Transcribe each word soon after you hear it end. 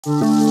Andy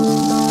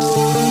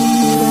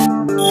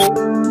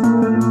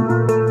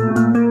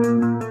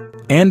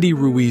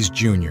Ruiz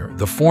Jr.,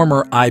 the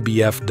former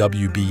IBF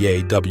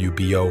WBA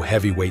WBO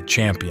heavyweight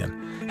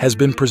champion, has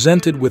been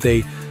presented with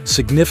a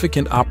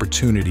significant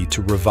opportunity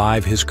to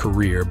revive his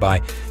career by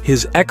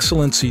His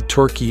Excellency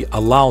Turki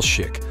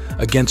Alalshikh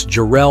against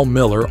Jarrell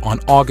Miller on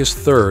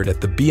August 3rd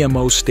at the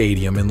BMO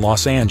Stadium in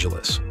Los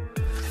Angeles.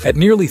 At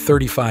nearly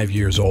 35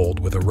 years old,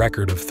 with a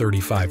record of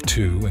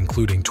 35-2,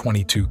 including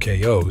 22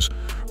 KOs,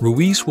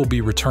 Ruiz will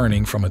be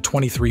returning from a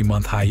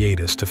 23-month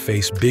hiatus to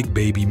face Big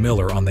Baby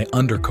Miller on the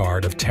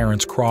undercard of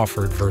Terence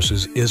Crawford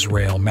vs.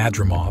 Israil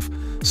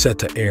Madrimov, set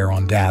to air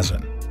on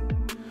DAZN.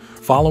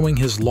 Following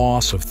his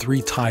loss of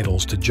 3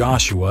 titles to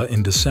Joshua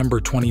in December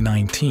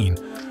 2019,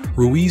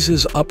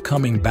 Ruiz's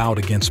upcoming bout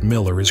against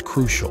Miller is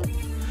crucial.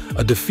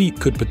 A defeat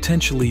could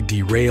potentially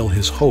derail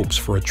his hopes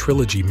for a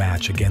trilogy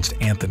match against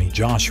Anthony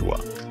Joshua.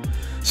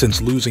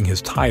 Since losing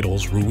his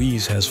titles,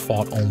 Ruiz has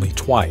fought only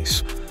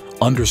twice,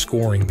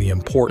 underscoring the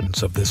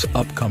importance of this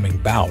upcoming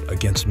bout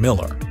against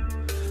Miller.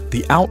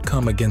 The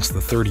outcome against the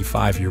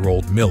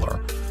 35-year-old Miller,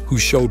 who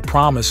showed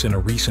promise in a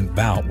recent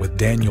bout with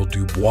Daniel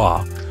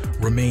Dubois,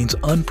 remains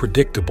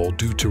unpredictable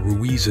due to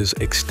Ruiz's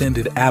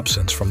extended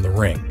absence from the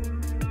ring.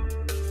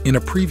 In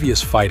a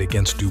previous fight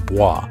against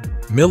Dubois,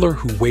 Miller,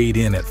 who weighed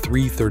in at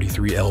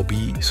 333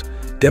 lbs,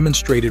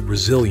 demonstrated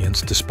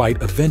resilience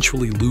despite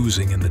eventually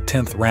losing in the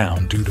 10th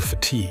round due to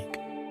fatigue.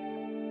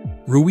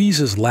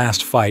 Ruiz's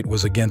last fight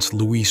was against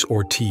Luis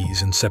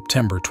Ortiz in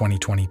September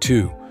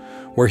 2022,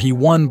 where he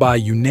won by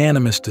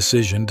unanimous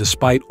decision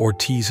despite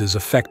Ortiz's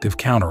effective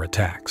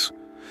counterattacks.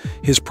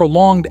 His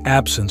prolonged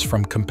absence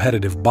from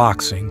competitive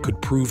boxing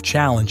could prove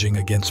challenging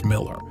against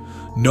Miller,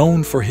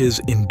 known for his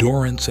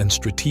endurance and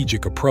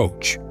strategic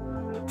approach.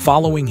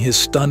 Following his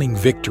stunning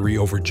victory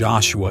over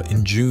Joshua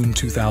in June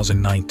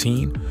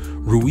 2019,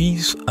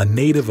 Ruiz, a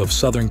native of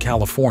Southern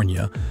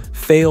California,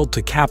 failed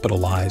to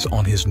capitalize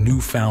on his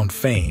newfound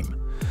fame.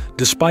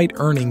 Despite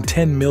earning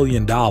 $10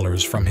 million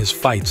from his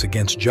fights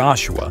against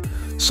Joshua,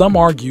 some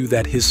argue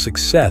that his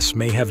success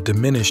may have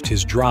diminished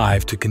his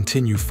drive to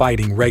continue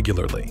fighting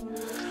regularly.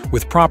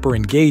 With proper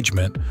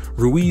engagement,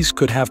 Ruiz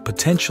could have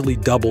potentially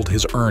doubled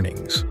his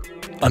earnings.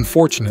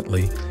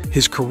 Unfortunately,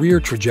 his career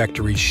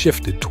trajectory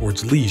shifted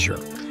towards leisure,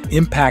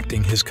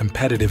 impacting his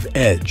competitive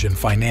edge and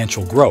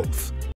financial growth.